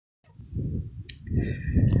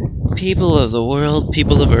People of the world,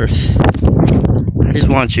 people of Earth, I just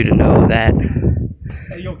want you to know that.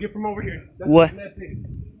 Hey, yo, get from over here. That's what? That is.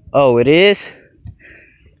 Oh, it is?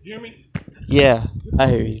 You hear me? Yeah, I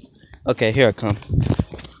hear you. Okay, here I come.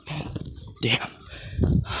 Damn.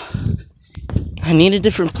 I need a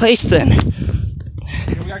different place then.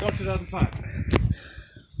 Okay, we gotta go to the other side.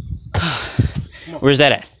 Where's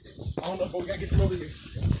that at? I don't know, but we gotta get from over here.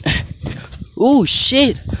 Ooh,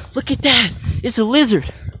 shit. Look at that. It's a lizard.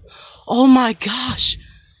 Oh my gosh.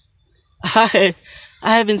 I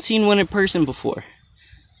haven't seen one in person before.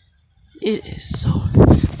 It is so...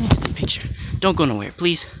 Let me get the picture. Don't go nowhere,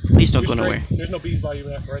 please. Please don't go nowhere. There's no bees by you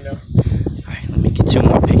right now. Alright, let me get 2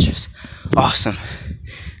 more pictures. Awesome.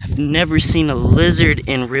 I've never seen a lizard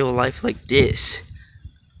in real life like this.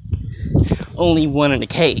 Only one in a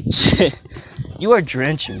cage. You are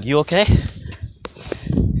drenching. You okay?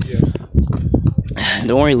 Yeah.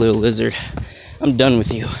 Don't worry, little lizard. I'm done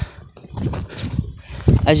with you.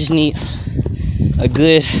 I just need a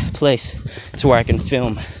good place to where I can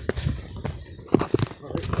film.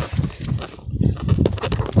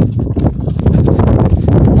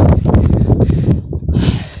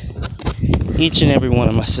 Each and every one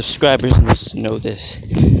of my subscribers needs to know this.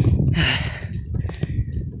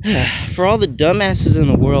 For all the dumbasses in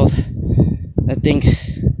the world that think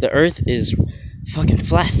the earth is fucking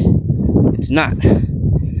flat, it's not.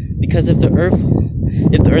 Because if the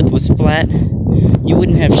earth was flat, you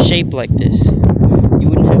wouldn't have shape like this. You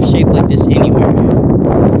wouldn't have shape like this anywhere.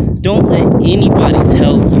 Don't let anybody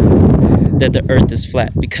tell you that the earth is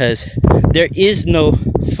flat, because there is no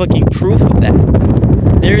fucking proof of that.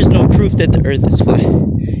 There is no proof that the earth is flat.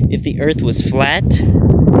 If the earth was flat,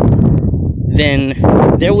 then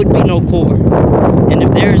there would be no core. And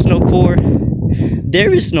if there is no core,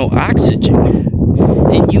 there is no oxygen.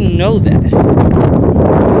 And you know that.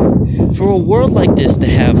 For a world like this to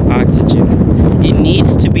have oxygen, it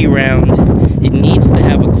needs to be round, it needs to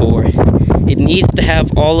have a core, it needs to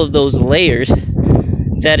have all of those layers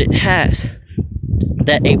that it has,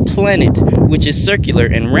 that a planet which is circular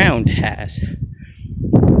and round has.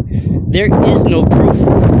 There is no proof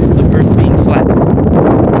of Earth being flat.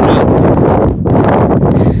 None.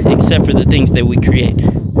 Except for the things that we create.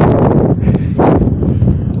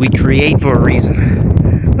 We create for a reason.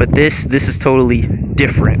 But this is totally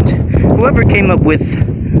different. Whoever came up with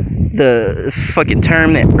the fucking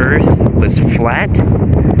term that Earth was flat,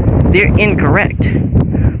 they're incorrect.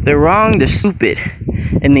 They're wrong, they're stupid,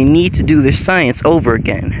 and they need to do their science over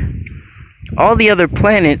again. All the other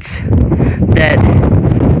planets that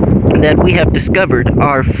we have discovered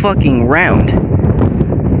are fucking round.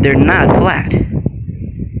 They're not flat.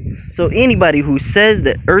 So anybody who says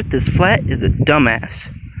that Earth is flat is a dumbass.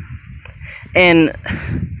 And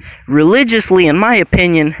religiously, in my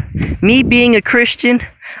opinion, me being a Christian,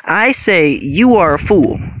 I say you are a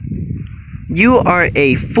fool. You are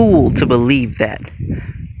a fool to believe that.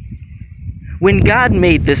 When God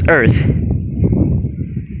made this earth,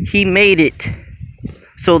 He made it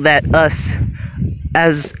so that us,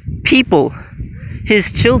 as people,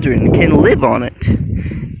 His children, can live on it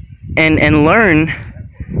and learn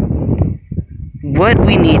what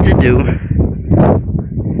we need to do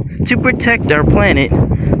to protect our planet,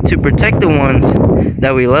 to protect the ones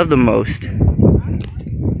that we love the most,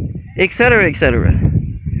 etc., etc.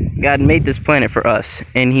 God made this planet for us,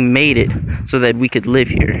 and He made it so that we could live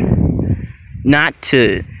here. Not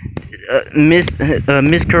to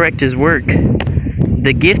miscorrect His work.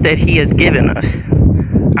 The gift that He has given us,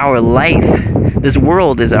 our life, this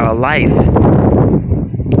world is our life.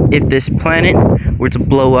 If this planet were to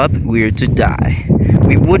blow up, we are to die.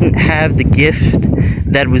 We wouldn't have the gift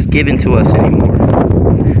that was given to us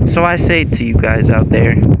anymore. So I say to you guys out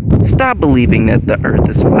there, stop believing that the earth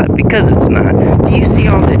is flat, because it's not. Do you see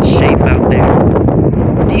all that shape out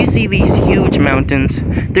there? Do you see these huge mountains?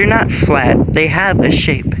 They're not flat, they have a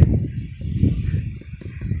shape.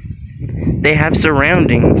 They have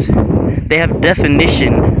surroundings. They have definition,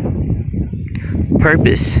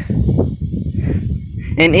 purpose,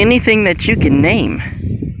 and anything that you can name.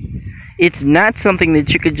 It's not something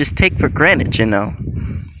that you could just take for granted, you know.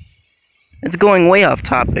 It's going way off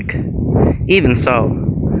topic. Even so,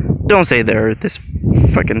 don't say the earth is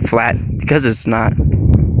fucking flat, because it's not.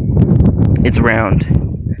 It's round.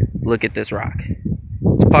 Look at this rock.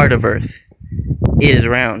 It's part of Earth. It is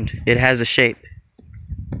round. It has a shape.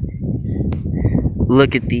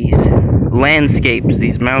 Look at these landscapes,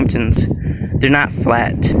 these mountains. They're not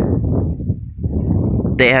flat.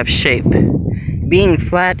 They have shape. Being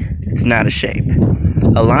flat, it's not a shape.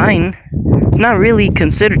 A line, it's not really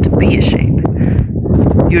considered to be a shape.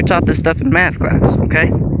 You were taught this stuff in math class,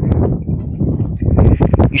 okay?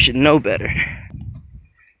 should know better.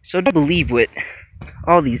 So don't believe what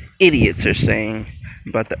all these idiots are saying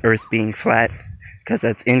about the earth being flat, because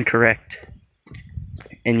that's incorrect.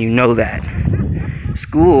 And you know that.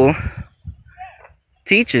 School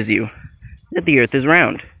teaches you that the earth is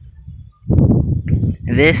round.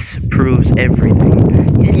 This proves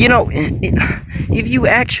everything. You know, if you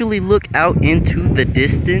actually look out into the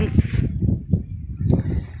distance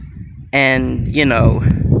and, you know,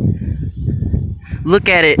 look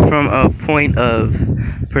at it from a point of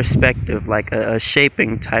perspective, like a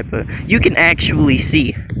shaping type of, you can actually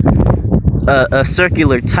see a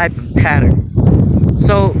circular type of pattern.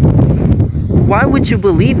 So why would you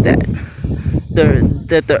believe that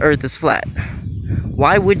the earth is flat?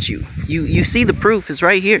 Why would you? You see the proof is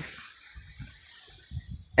right here.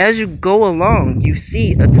 As you go along, you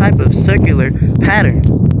see a type of circular pattern.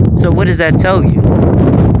 So what does that tell you?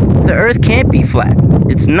 The earth can't be flat.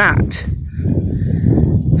 It's not.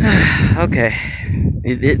 Okay.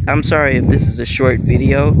 I'm sorry if this is a short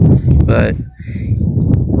video, but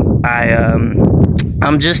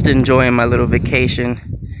I'm just enjoying my little vacation.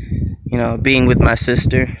 You know, being with my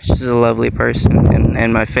sister. She's a lovely person,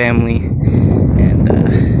 and my family. And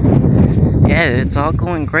yeah, it's all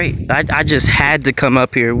going great. I just had to come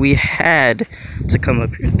up here. We had to come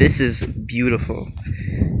up here. This is beautiful.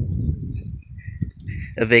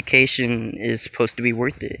 A vacation is supposed to be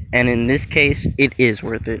worth it, and in this case, it is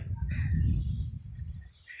worth it.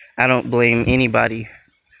 I don't blame anybody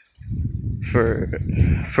for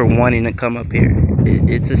wanting to come up here.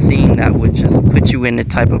 It's a scene that would just put you in the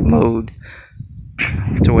type of mode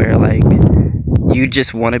to where, like, you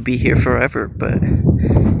just want to be here forever, but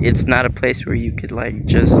it's not a place where you could, like,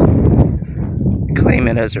 just claim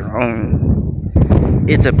it as your own.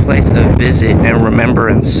 It's a place of visit and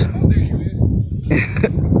remembrance.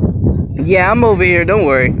 Yeah, I'm over here, don't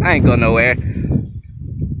worry, I ain't going nowhere.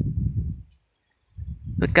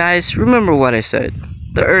 But guys, remember what I said.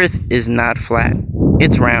 The earth is not flat,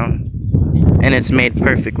 it's round, and it's made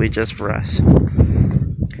perfectly just for us.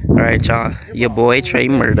 Alright, y'all, your boy Trey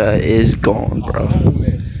Murda is gone, bro.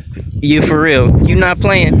 You for real? You not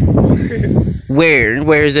playing?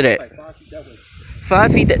 Where is it at?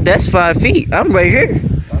 5 feet? That's 5 feet. I'm right here.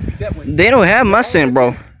 They don't have my scent,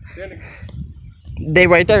 bro. They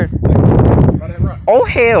right there. Oh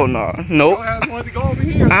hell no. Nope.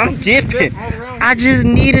 I'm dipping. I just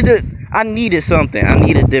I needed something. I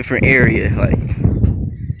need a different area. Like,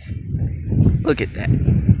 look at that.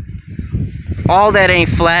 All that ain't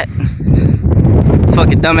flat.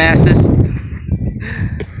 Fucking dumbasses.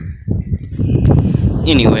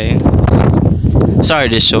 Anyway, sorry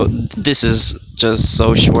this is just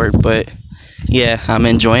so short, but yeah, I'm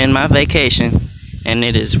enjoying my vacation and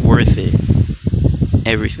it is worth it.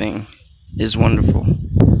 Everything is wonderful.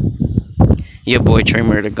 Your boy Trey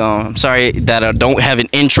Murda gone. I'm sorry that I don't have an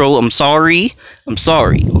intro. I'm sorry,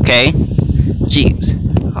 okay? Jeez.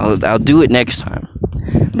 I'll do it next time.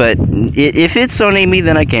 But if it's Sonamy,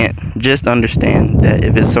 then I can't. Just understand that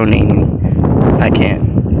if it's Sonamy, I can't.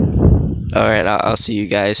 Alright, I'll see you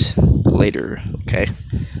guys later, okay?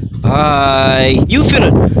 Bye. You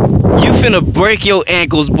finna break your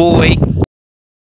ankles, boy.